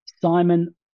thou,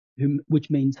 Simon,"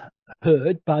 which means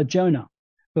heard, Bar Jonah.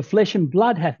 "For flesh and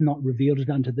blood hath not revealed it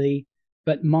unto thee,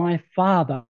 but my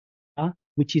Father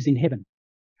which is in heaven.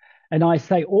 And I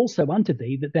say also unto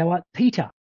thee that thou art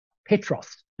Peter,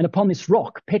 Petros, and upon this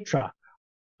rock, Petra,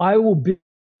 I will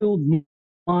build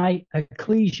my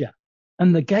ecclesia,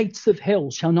 and the gates of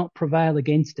hell shall not prevail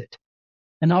against it.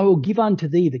 And I will give unto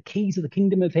thee the keys of the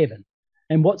kingdom of heaven.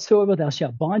 And whatsoever thou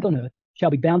shalt bind on earth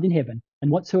shall be bound in heaven,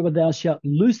 and whatsoever thou shalt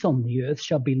loose on the earth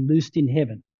shall be loosed in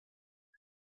heaven."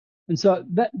 And so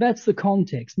that's the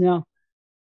context. Now,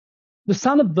 the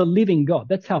Son of the living God,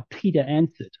 that's how Peter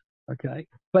answered, okay?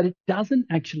 But it doesn't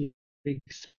actually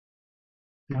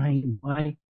explain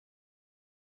why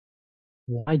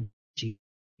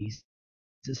Jesus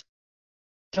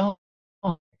died.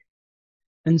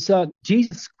 And so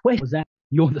Jesus' question was that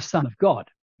you're the Son of God,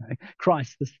 okay?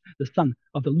 Christ, the Son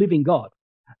of the living God.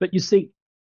 But you see,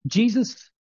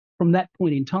 Jesus, from that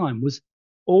point in time, was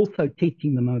also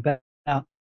teaching them about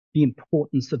the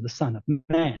importance of the Son of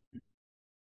Man.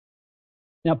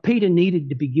 Now, Peter needed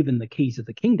to be given the keys of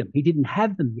the kingdom. He didn't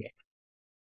have them yet.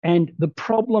 And the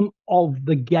problem of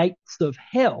the gates of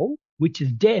hell, which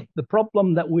is death, the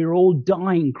problem that we're all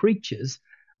dying creatures,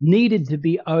 needed to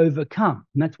be overcome.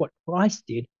 And that's what Christ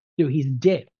did through his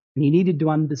death. And he needed to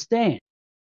understand.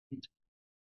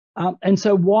 And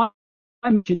so why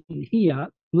I mention here,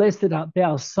 "Blessed art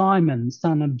thou, Simon,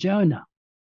 son of Jonah."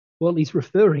 Well, he's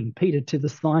referring, Peter, to the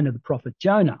sign of the prophet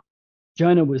Jonah.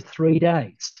 Jonah was 3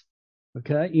 days,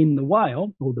 okay, in the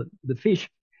whale or the fish.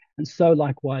 And so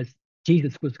likewise,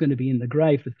 Jesus was going to be in the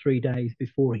grave for 3 days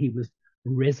before he was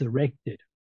resurrected.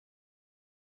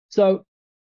 So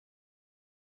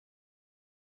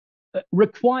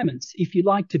requirements, if you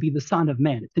like, to be the Son of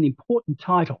Man. It's an important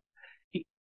title.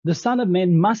 The Son of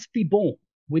Man must be born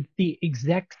with the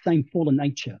exact same fallen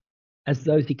nature as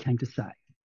those he came to save.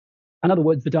 In other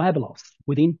words, the diabolos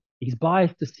within, he's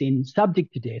biased to sin,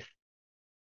 subject to death,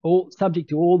 subject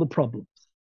to all the problems,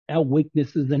 our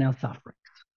weaknesses and our sufferings.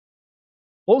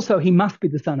 Also, he must be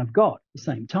the Son of God at the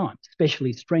same time,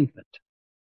 specially strengthened.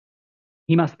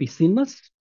 He must be sinless,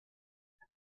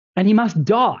 and he must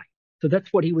die So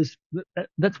that's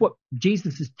what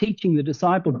Jesus is teaching the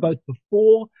disciples both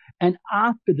before and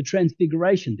after the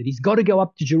transfiguration, that he's got to go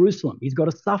up to Jerusalem. He's got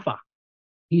to suffer.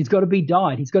 He's got to be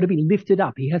died. He's got to be lifted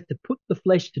up. He has to put the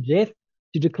flesh to death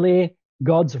to declare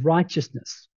God's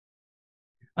righteousness.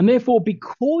 And therefore,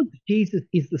 because Jesus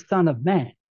is the Son of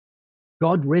Man,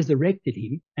 God resurrected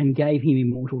him and gave him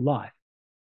immortal life.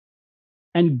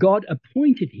 And God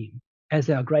appointed him as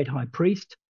our great high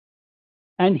priest,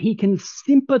 and he can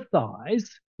sympathize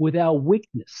with our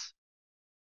weakness.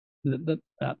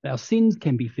 Our sins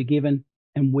can be forgiven,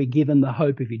 and we're given the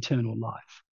hope of eternal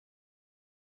life.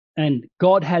 And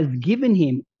God has given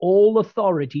him all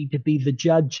authority to be the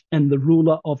judge and the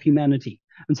ruler of humanity.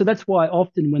 And so that's why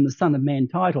often when the Son of Man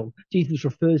title, Jesus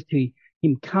refers to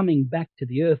him coming back to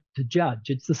the earth to judge.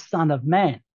 It's the Son of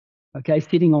Man, okay,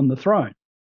 sitting on the throne,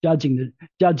 judging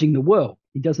the world.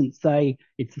 He doesn't say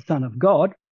it's the Son of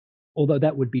God, although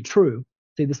that would be true.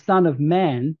 See, the Son of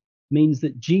Man means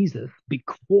that Jesus,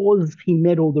 because he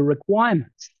met all the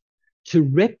requirements to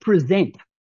represent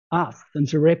us and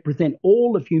to represent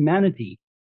all of humanity,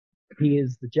 he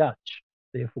is the judge,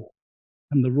 therefore,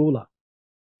 and the ruler.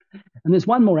 And there's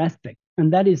one more aspect,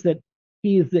 and that is that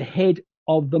he is the head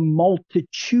of the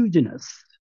multitudinous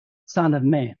Son of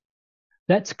Man.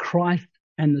 That's Christ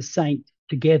and the saints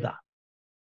together.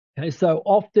 Okay, so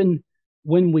often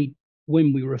when we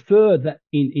refer that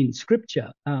in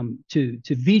Scripture to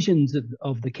visions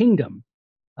of the kingdom,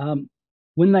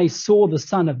 when they saw the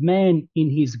Son of Man in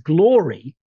his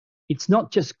glory, it's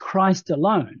not just Christ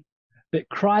alone, but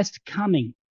Christ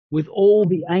coming with all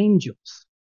the angels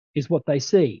is what they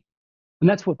see. And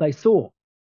that's what they saw.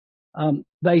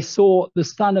 They saw the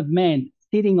Son of Man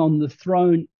sitting on the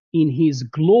throne in his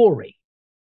glory.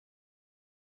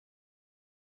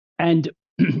 And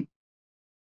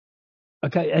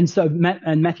okay, and so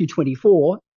Matthew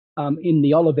 24, in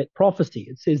the Olivet prophecy,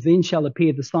 it says, "Then shall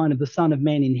appear the sign of the Son of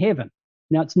Man in heaven."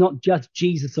 Now, it's not just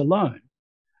Jesus alone,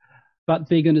 but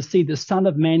they're going to see the Son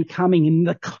of Man coming in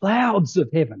the clouds of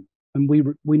heaven. And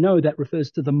we know that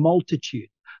refers to the multitude,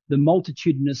 the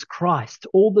multitudinous Christ,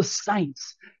 all the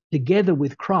saints together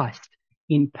with Christ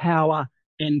in power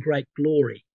and great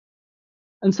glory.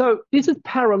 And so this is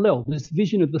parallel, this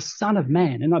vision of the Son of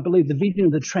Man, and I believe the vision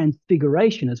of the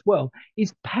Transfiguration as well,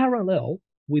 is parallel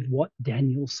with what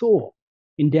Daniel saw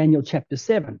in Daniel chapter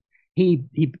 7. He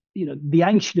the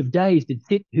Ancient of Days did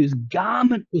sit, whose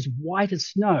garment was white as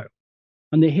snow,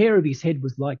 and the hair of his head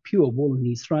was like pure wool, and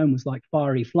his throne was like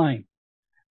fiery flame.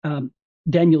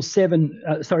 Daniel 7,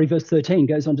 verse 13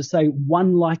 goes on to say,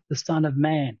 one like the Son of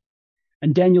Man.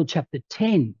 And Daniel chapter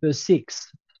 10, verse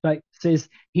 6 says,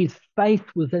 his face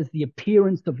was as the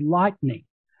appearance of lightning,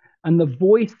 and the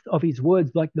voice of his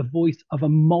words like the voice of a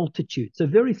multitude. So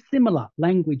very similar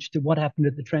language to what happened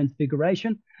at the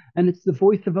Transfiguration, and it's the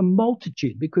voice of a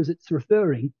multitude because it's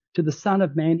referring to the Son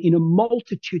of Man in a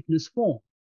multitudinous form.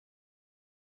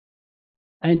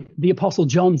 And the Apostle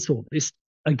John saw this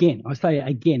again. I say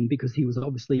again because he was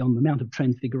obviously on the Mount of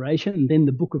Transfiguration, and then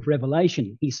the book of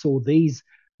Revelation, he saw these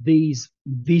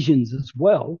visions as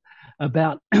well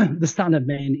about the Son of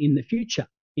Man in the future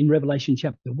in Revelation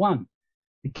chapter 1.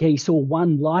 Okay, he saw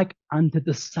one like unto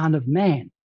the Son of Man.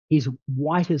 He's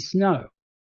white as snow.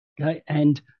 Okay,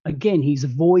 and again, his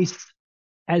voice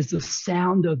as the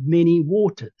sound of many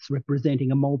waters,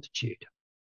 representing a multitude.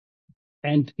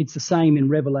 And it's the same in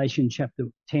Revelation chapter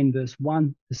 10, verse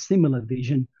 1, a similar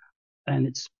vision. And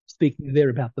it's speaking there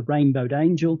about the rainbowed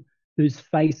angel, whose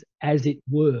face, as it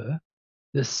were,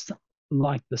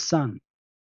 like the sun.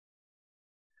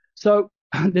 So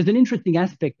there's an interesting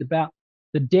aspect about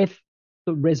the death,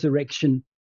 the resurrection,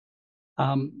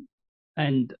 and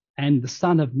the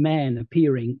Son of Man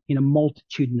appearing in a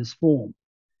multitudinous form.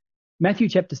 Matthew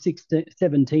chapter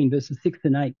 17, verses 6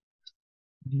 and 8,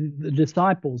 the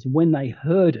disciples, when they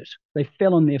heard it, they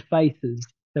fell on their faces.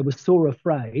 They were sore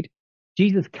afraid.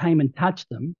 Jesus came and touched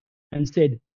them and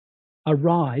said,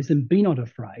 arise and be not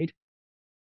afraid.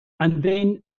 And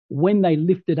then when they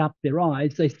lifted up their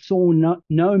eyes, they saw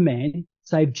no man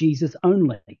save Jesus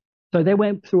only. So they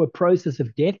went through a process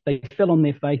of death. They fell on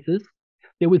their faces.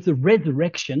 There was the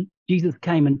resurrection. Jesus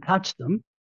came and touched them.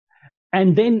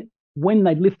 And then when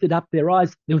they lifted up their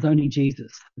eyes, there was only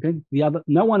Jesus. Okay?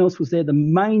 No one else was there. The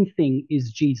main thing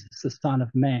is Jesus, the Son of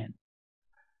Man.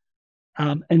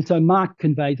 And so Mark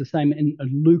conveys the same, and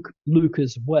Luke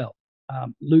as well.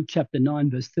 Luke chapter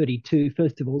 9, verse 32,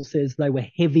 first of all, says they were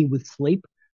heavy with sleep.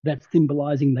 That's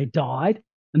symbolizing they died.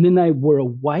 And then they were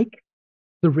awake,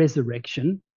 the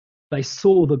resurrection. They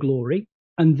saw the glory.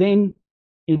 And then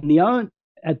at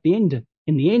the end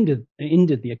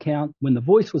of the account, when the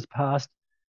voice was passed,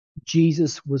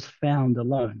 Jesus was found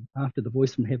alone. After the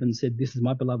voice from heaven said, "This is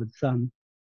my beloved Son,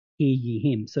 hear ye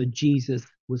him." So Jesus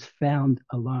was found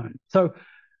alone. So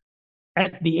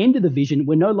at the end of the vision,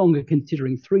 we're no longer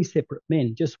considering three separate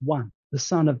men, just one, the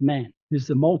Son of Man, who's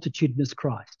the multitudinous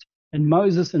Christ. And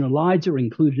Moses and Elijah are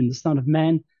included in the Son of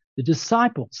Man. The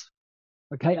disciples,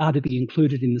 are to be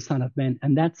included in the Son of Man.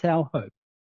 And that's our hope,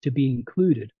 to be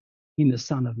included in the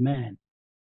Son of Man.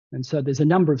 And so there's a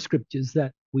number of scriptures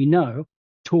that we know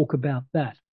talk about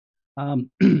that.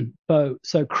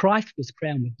 So Christ was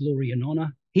crowned with glory and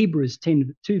honor. Hebrews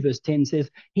 2 verse 10 says,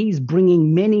 he's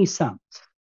bringing many sons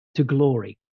to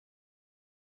glory.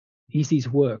 Is his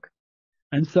work.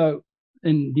 And so,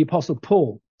 and the Apostle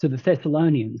Paul to the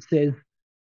Thessalonians says,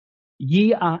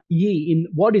 ye in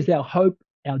what is our hope,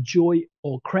 our joy,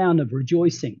 or crown of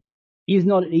rejoicing? Is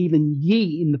not even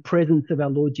ye in the presence of our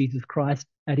Lord Jesus Christ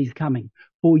at his coming?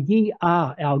 For ye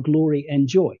are our glory and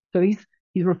joy. So he's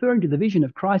referring to the vision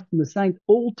of Christ and the saints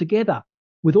all together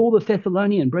with all the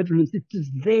Thessalonian brethren and sisters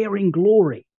there in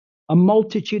glory, a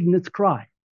multitudinous Christ.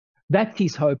 That's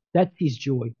his hope, that's his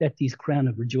joy, that's his crown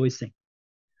of rejoicing.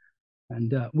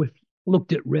 And we've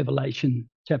looked at Revelation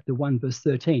chapter 1, verse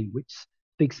 13, which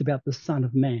speaks about the Son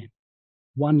of Man,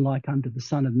 one like unto the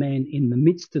Son of Man in the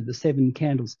midst of the seven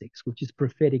candlesticks, which is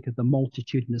prophetic of the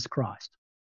multitudinous Christ.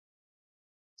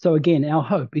 So again, our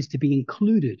hope is to be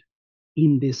included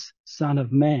in this Son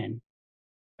of Man.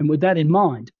 And with that in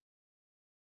mind,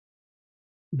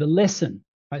 the lesson,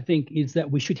 I think, is that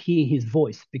we should hear his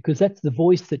voice, because that's the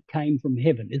voice that came from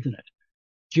heaven, isn't it?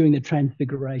 During the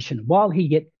Transfiguration. While he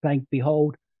yet spake,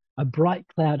 behold, a bright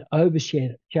cloud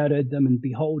overshadowed them, and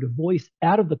behold, a voice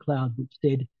out of the cloud which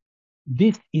said,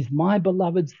 this is my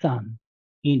beloved Son,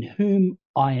 in whom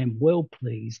I am well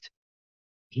pleased.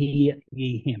 Hear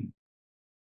ye him.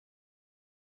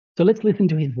 So let's listen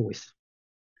to his voice.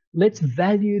 Let's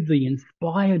value the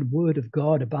inspired word of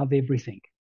God above everything.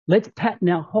 Let's pattern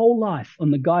our whole life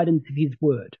on the guidance of his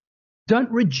word.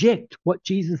 Don't reject what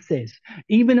Jesus says,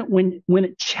 even when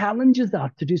it challenges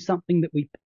us to do something that we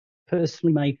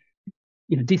personally may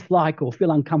dislike or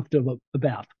feel uncomfortable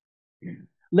about.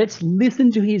 Let's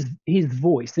listen to his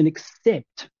voice and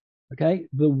accept,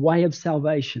 the way of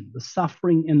salvation, the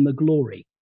suffering and the glory.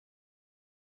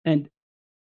 And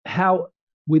how,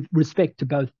 with respect to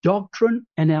both doctrine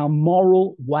and our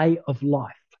moral way of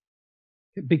life.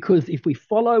 Because if we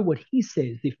follow what he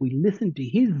says, if we listen to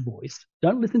his voice,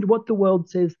 don't listen to what the world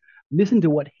says, listen to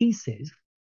what he says,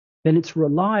 then it's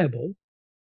reliable,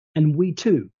 and we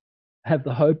too have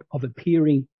the hope of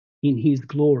appearing in his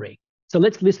glory. So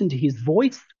let's listen to his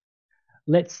voice.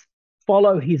 Let's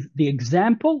follow the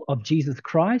example of Jesus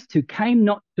Christ, who came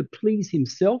not to please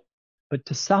himself, but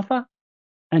to suffer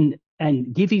and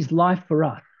give his life for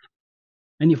us.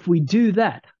 And if we do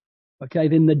that,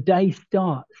 then the day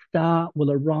star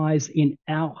will arise in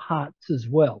our hearts as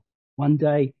well. One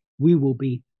day we will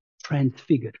be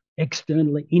transfigured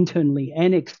externally, internally,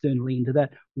 and externally into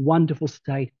that wonderful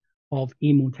state of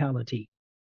immortality.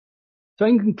 So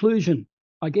in conclusion,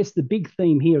 I guess the big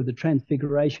theme here of the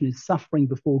Transfiguration is suffering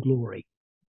before glory.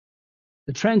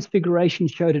 The Transfiguration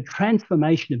showed a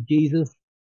transformation of Jesus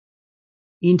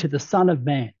into the Son of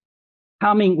Man,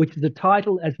 coming, which is the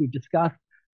title, as we've discussed,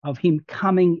 of him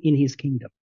coming in his kingdom.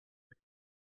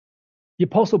 The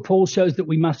Apostle Paul shows that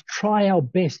we must try our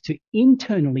best to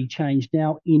internally change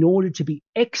now in order to be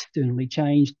externally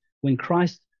changed when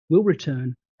Christ will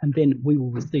return, and then we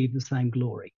will receive the same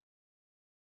glory.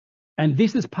 And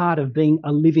this is part of being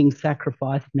a living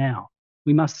sacrifice now.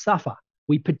 We must suffer.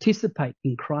 We participate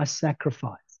in Christ's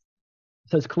sacrifice.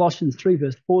 So as Colossians 3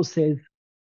 verse 4 says,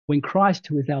 when Christ,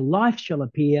 who is our life, shall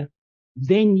appear,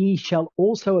 then ye shall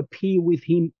also appear with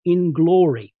him in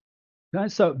glory. Okay?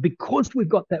 So because we've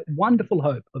got that wonderful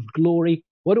hope of glory,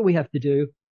 what do we have to do? It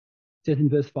says in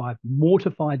verse 5,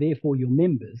 mortify therefore your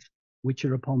members which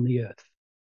are upon the earth.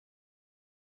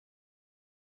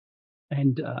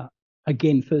 And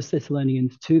again, 1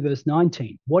 Thessalonians 2 verse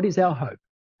 19, what is our hope,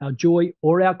 our joy,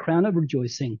 or our crown of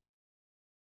rejoicing?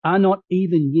 Are not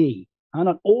even ye, are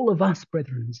not all of us,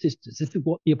 brethren and sisters? This is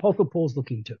what the Apostle Paul's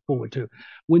looking forward to.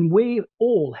 When we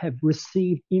all have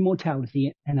received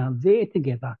immortality and are there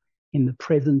together in the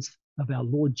presence of our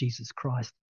Lord Jesus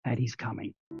Christ at his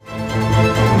coming.